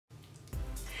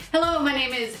Hello, my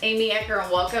name is Amy Ecker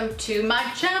and welcome to my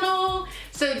channel.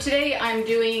 So today I'm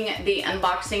doing the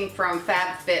unboxing from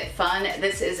Fab Fit Fun.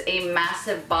 This is a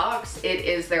massive box. It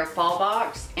is their fall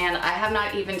box and I have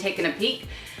not even taken a peek.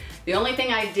 The only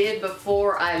thing I did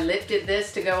before I lifted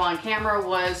this to go on camera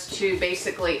was to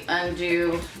basically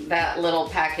undo that little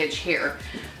package here.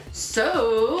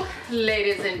 So,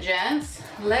 ladies and gents,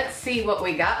 let's see what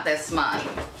we got this month.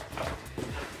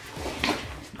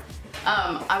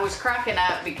 I was cracking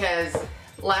up because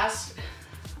the last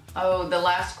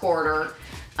quarter,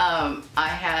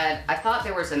 I thought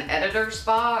there was an editor's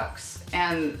box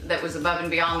and that was above and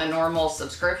beyond the normal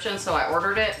subscription, so I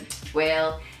ordered it.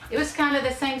 Well, it was kind of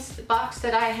the same box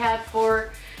that I had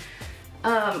for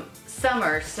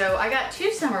summer, so I got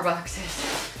two summer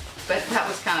boxes, but that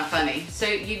was kind of funny. So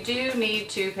you do need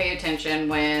to pay attention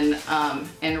when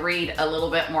and read a little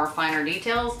bit more finer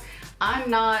details.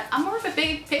 I'm more of a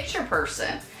big picture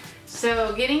person.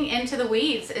 So getting into the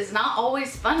weeds is not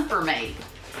always fun for me.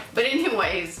 But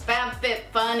anyways, Fab Fit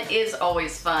Fun is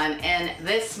always fun. And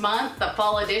this month, the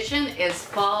fall edition is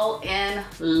Fall in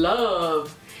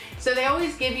Love. So they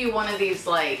always give you one of these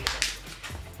like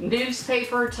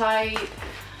newspaper type,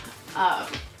 that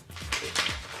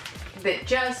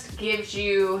just gives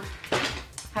you,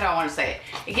 how do I want to say it?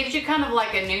 It gives you kind of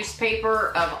like a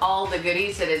newspaper of all the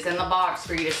goodies that is in the box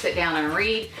for you to sit down and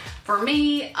read. For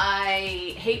me,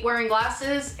 I hate wearing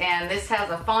glasses and this has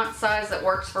a font size that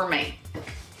works for me.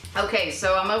 Okay,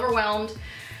 so I'm overwhelmed.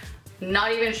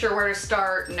 Not even sure where to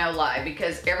start, no lie,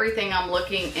 because everything I'm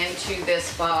looking into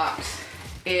this box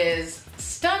is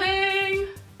stunning.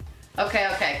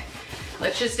 Okay,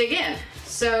 let's just dig in.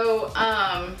 So,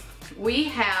 we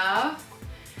have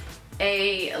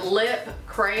a lip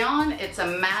crayon. It's a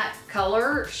matte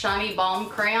color, shiny balm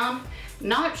crayon.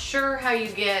 Not sure how you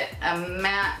get a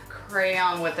matte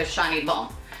crayon with a shiny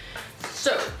balm.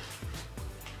 So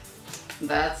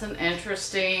that's an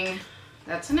interesting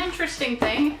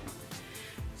thing.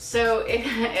 So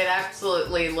it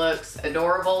absolutely looks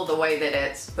adorable the way that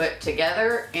it's put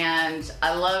together, and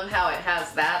I love how it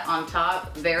has that on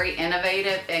top. Very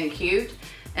innovative and cute.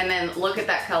 And then look at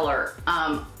that color.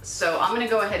 So I'm gonna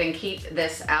go ahead and keep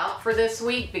this out for this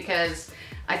week because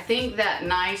I think that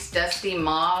nice dusty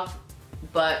mauve,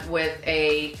 but with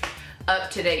a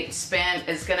up-to-date spin,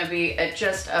 is gonna be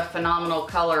just a phenomenal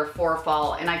color for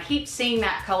fall. And I keep seeing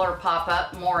that color pop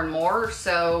up more and more,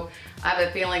 so I have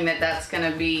a feeling that that's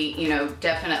gonna be, you know,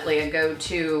 definitely a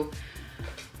go-to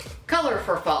color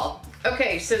for fall.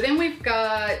 Okay, so then we've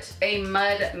got a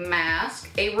mud mask,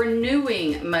 a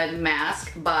renewing mud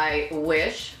mask by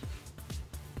Wish.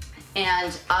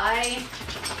 And I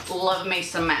love me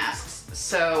some masks,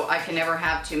 so I can never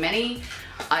have too many.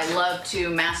 I love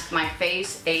to mask my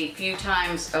face a few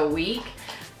times a week.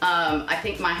 I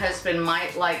think my husband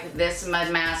might like this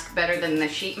mud mask better than the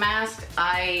sheet mask.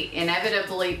 I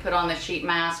inevitably put on the sheet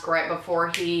mask right before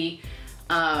he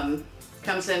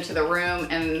comes into the room,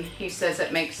 and he says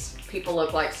it makes people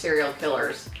look like serial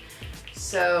killers.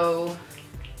 So,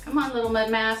 come on, little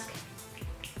mud mask.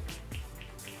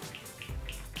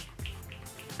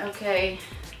 Okay.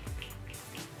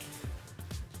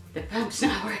 The pump's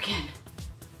not working.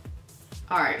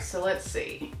 All right, so let's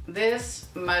see. This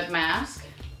mud mask.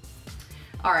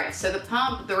 All right, so the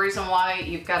pump, the reason why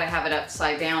you've got to have it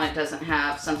upside down, it doesn't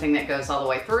have something that goes all the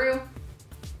way through.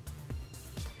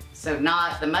 So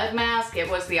not the mud mask, it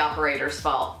was the operator's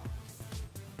fault.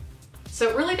 So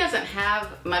it really doesn't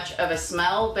have much of a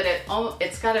smell, but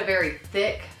it's got a very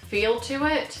thick feel to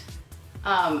it,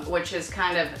 which is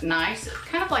kind of nice. It's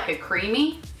kind of like a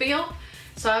creamy feel.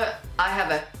 So I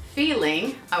have a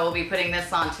feeling I will be putting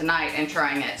this on tonight and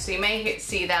trying it. So you may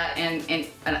see that in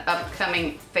an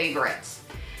upcoming favorites.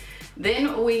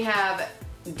 Then we have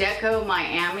Deco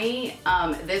Miami.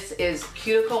 This is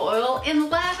cuticle oil in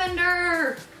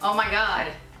lavender. Oh my God,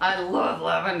 I love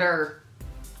lavender.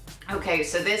 Okay,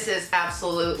 so this is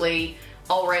absolutely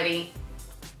already,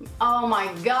 oh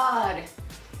my God.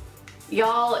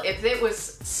 Y'all, if it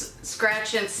was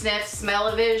scratch and sniff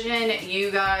smell-o-vision,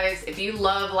 you guys, if you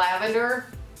love lavender,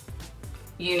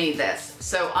 you need this.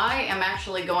 So I am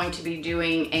actually going to be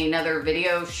doing another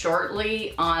video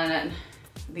shortly on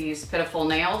these pitiful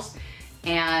nails.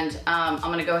 And I'm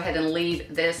gonna go ahead and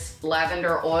leave this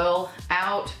lavender oil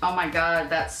out. Oh my God,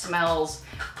 that smells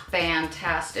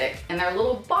fantastic. And their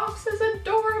little box is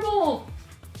adorable.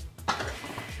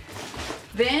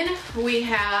 Then we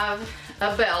have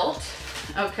a belt.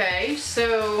 Okay,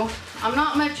 so I'm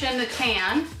not much into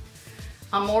tan.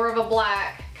 I'm more of a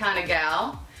black kind of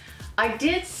gal. I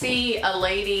did see a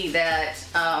lady that,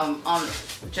 on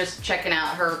just checking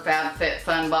out her Fab Fit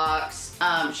Fun box,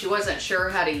 she wasn't sure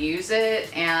how to use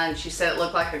it, and she said it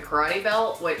looked like a karate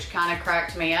belt, which kind of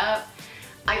cracked me up.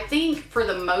 I think for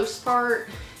the most part,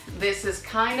 this is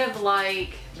kind of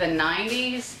like the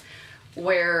 90s,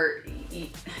 where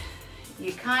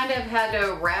you kind of had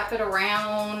to wrap it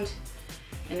around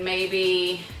and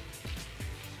maybe,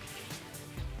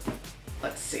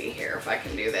 let's see here if I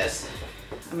can do this.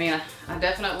 I mean, I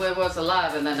definitely was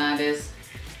alive in the 90s.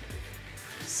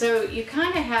 So you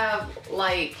kind of have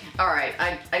like, all right,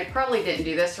 I probably didn't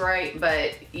do this right,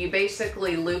 but you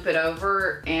basically loop it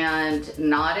over and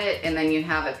knot it, and then you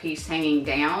have a piece hanging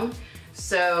down.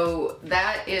 So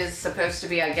that is supposed to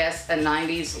be, I guess, a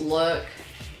 90s look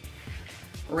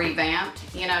revamped.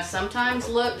 You know, sometimes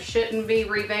looks shouldn't be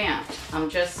revamped. I'm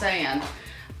just saying.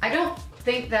 I don't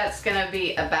think that's gonna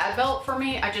be a bad belt for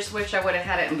me. I just wish I would have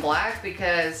had it in black,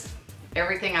 because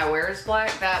everything I wear is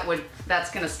black.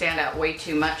 That's gonna stand out way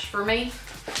too much for me.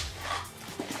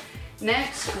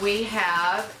 Next, we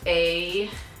have a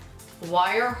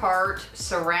wire heart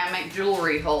ceramic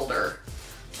jewelry holder.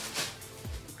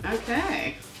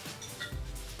 Okay.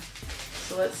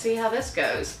 So let's see how this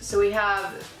goes. So we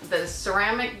have the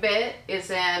ceramic bit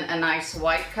is in a nice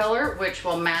white color, which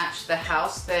will match the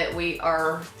house that we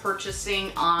are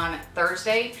purchasing on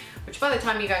Thursday, which by the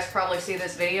time you guys probably see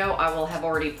this video, I will have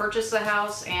already purchased the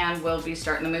house and will be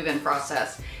starting the move-in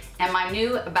process. And my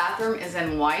new bathroom is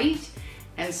in white,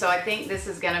 and so I think this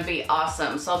is gonna be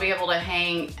awesome. So I'll be able to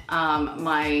hang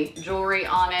my jewelry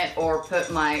on it or put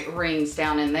my rings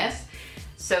down in this.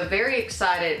 So very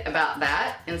excited about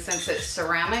that. And since it's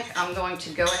ceramic, I'm going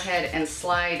to go ahead and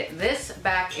slide this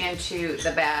back into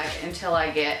the bag until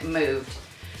I get moved.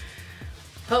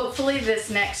 Hopefully this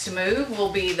next move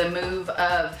will be the move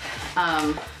of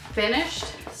finished.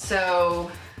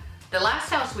 So the last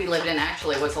house we lived in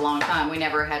actually was a long time. We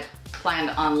never had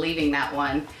planned on leaving that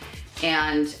one.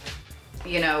 And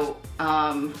you know,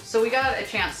 so we got a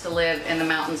chance to live in the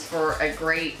mountains for a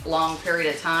great long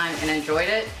period of time and enjoyed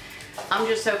it. I'm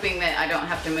just hoping that I don't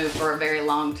have to move for a very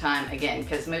long time again,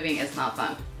 because moving is not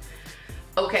fun.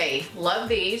 Okay, love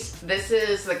these. This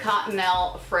is the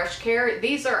Cottonelle Fresh Care.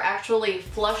 These are actually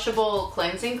flushable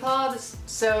cleansing cloths.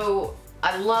 So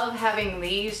I love having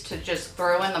these to just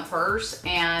throw in the purse,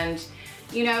 and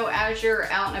you know, as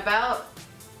you're out and about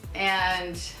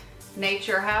and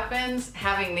nature happens,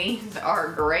 having these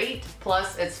are great.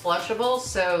 Plus it's flushable,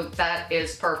 so that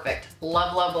is perfect.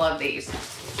 Love, love, love these.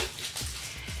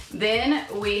 Then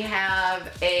we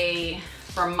have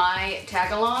from my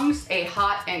tagalongs, a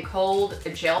hot and cold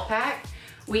gel pack.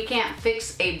 We can't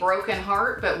fix a broken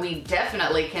heart, but we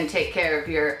definitely can take care of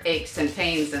your aches and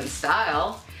pains in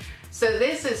style. So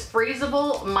this is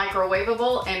freezable,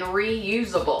 microwavable, and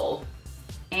reusable.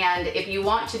 And if you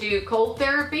want to do cold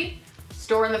therapy,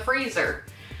 store in the freezer.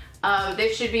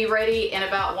 This should be ready in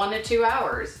about 1 to 2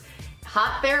 hours.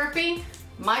 Hot therapy,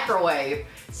 microwave.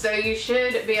 So you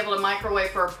should be able to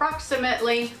microwave for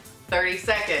approximately 30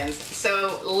 seconds.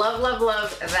 So love, love,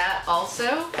 love that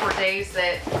also for days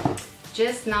that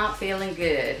just not feeling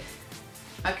good.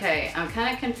 Okay, I'm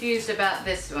kind of confused about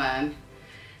this one.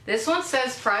 This one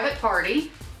says private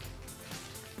party.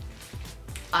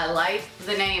 I like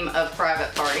the name of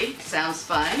private party, sounds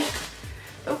fun.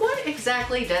 But what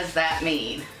exactly does that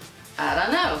mean? I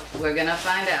don't know, we're gonna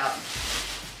find out.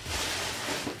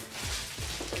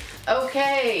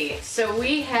 Okay, so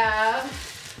we have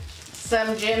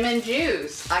some gym and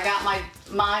juice. I got my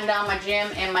mind on my gym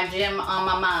and my gym on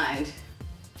my mind.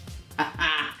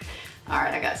 All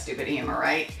right, I got stupid humor,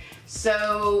 right?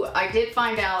 So I did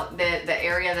find out that the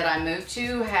area that I moved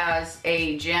to has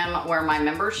a gym where my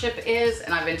membership is,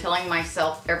 and I've been telling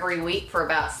myself every week for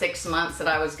about 6 months that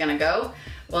I was gonna go.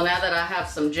 Well, now that I have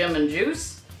some gym and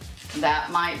juice,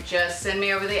 that might just send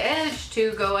me over the edge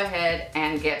to go ahead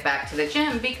and get back to the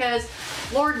gym, because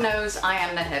Lord knows I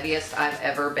am the heaviest I've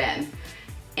ever been.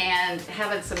 And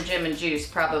having some gym and juice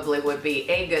probably would be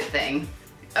a good thing.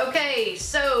 Okay,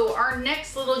 so our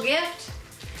next little gift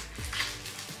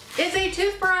is a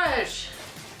toothbrush.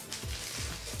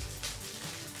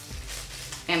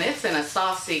 And it's in a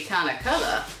saucy kind of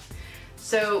color.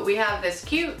 So we have this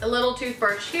cute little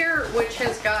toothbrush here, which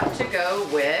has got to go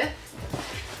with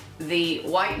the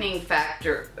Whitening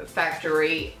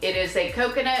Factory. It is a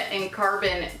coconut and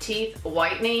carbon teeth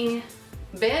whitening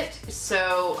bit.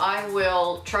 So I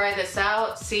will try this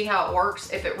out, see how it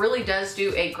works. If it really does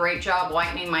do a great job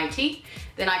whitening my teeth,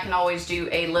 then I can always do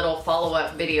a little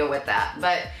follow-up video with that.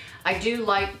 But I do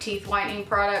like teeth whitening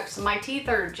products. My teeth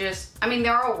are just, I mean,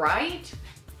 they're all right,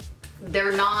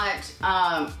 They're not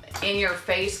in your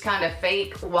face kind of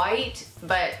fake white,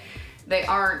 but they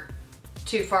aren't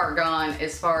too far gone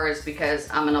as far as, because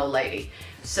I'm an old lady.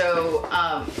 So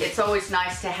it's always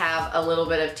nice to have a little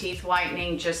bit of teeth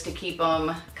whitening just to keep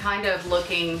them kind of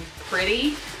looking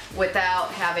pretty without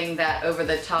having that over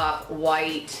the top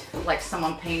white like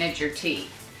someone painted your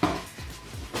teeth.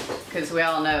 Because we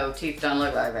all know teeth don't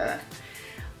look like that.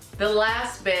 The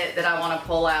last bit that I want to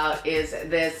pull out is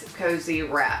this cozy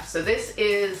wrap. So this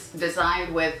is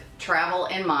designed with travel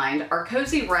in mind. Our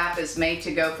cozy wrap is made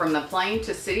to go from the plain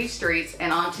to city streets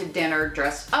and onto dinner,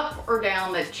 dressed up or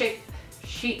down. The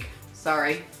chic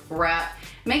wrap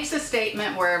makes a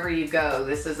statement wherever you go.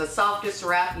 This is the softest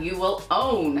wrap you will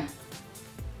own.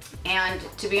 And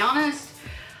to be honest,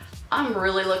 I'm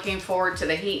really looking forward to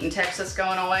the heat in Texas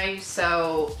going away.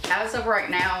 So as of right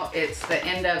now, it's the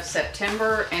end of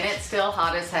September and it's still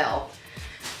hot as hell.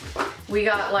 We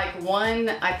got like one,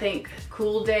 I think,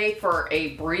 cool day for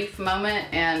a brief moment,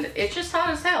 and it's just hot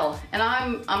as hell. And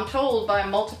I'm told by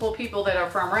multiple people that are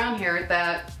from around here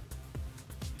that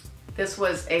this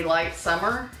was a light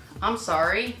summer. I'm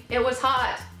sorry, it was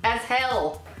hot as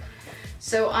hell.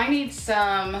 So I need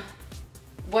some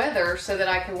weather so that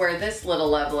I can wear this little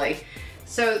lovely.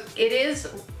 So it is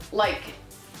like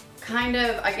kind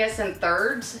of, I guess, in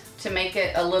thirds to make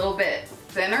it a little bit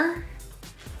thinner.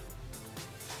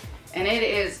 And it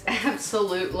is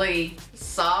absolutely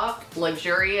soft,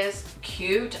 luxurious,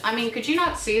 cute. I mean, could you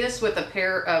not see this with a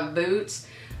pair of boots,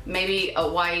 maybe a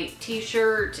white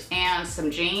t-shirt and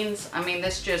some jeans? I mean,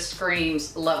 this just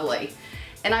screams lovely.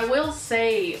 And I will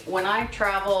say, when I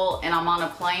travel and I'm on a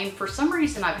plane, for some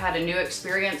reason I've had a new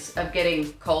experience of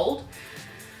getting cold.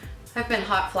 I've been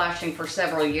hot flashing for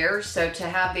several years, so to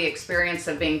have the experience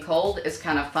of being cold is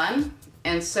kind of fun.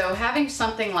 And so having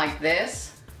something like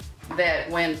this, that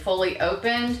when fully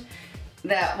opened,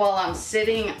 that while I'm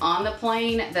sitting on the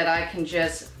plane, that I can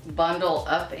just bundle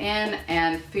up in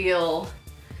and feel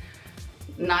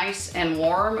nice and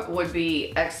warm would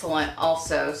be excellent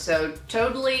also. So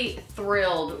totally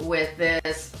thrilled with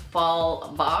this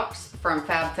fall box from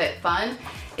Fab Fit Fun.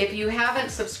 If you haven't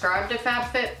subscribed to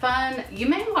Fab Fit Fun, you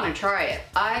may want to try it.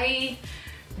 I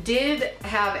did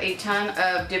have a ton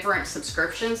of different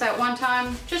subscriptions at one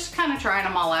time, just kind of trying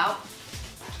them all out.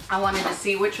 I wanted to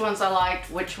see which ones I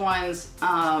liked, which ones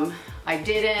I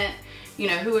didn't, you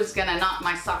know, who was gonna knock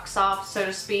my socks off, so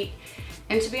to speak.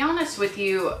 And to be honest with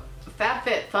you, Fab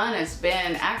Fit Fun has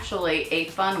been actually a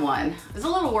fun one. I was a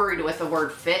little worried with the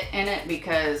word fit in it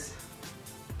because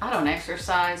I don't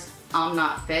exercise, I'm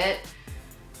not fit.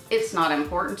 It's not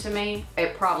important to me.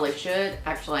 It probably should.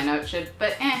 Actually, I know it should,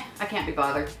 but I can't be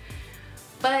bothered.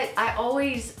 But I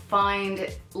always find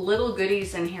little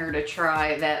goodies in here to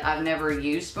try that I've never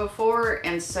used before,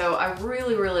 and so I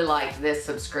really, really like this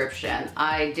subscription.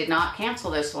 I did not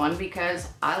cancel this one because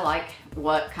I like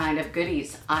what kind of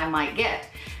goodies I might get.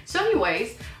 So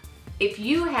anyways, if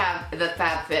you have the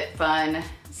Fab Fit Fun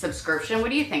subscription, what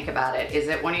do you think about it? Is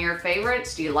it one of your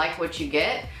favorites? Do you like what you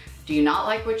get? Do you not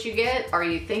like what you get? Are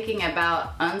you thinking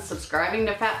about unsubscribing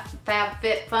to Fab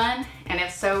Fit Fun? And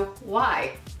if so,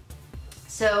 why?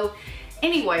 So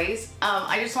anyways,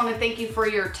 I just want to thank you for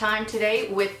your time today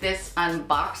with this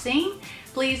unboxing.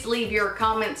 Please leave your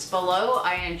comments below.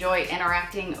 I enjoy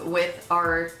interacting with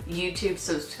our YouTube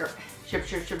subscribers.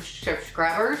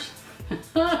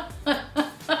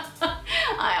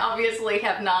 I obviously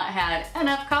have not had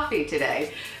enough coffee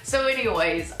today. So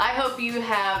anyways, I hope you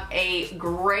have a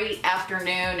great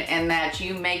afternoon and that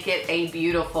you make it a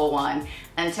beautiful one.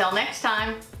 Until next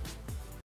time.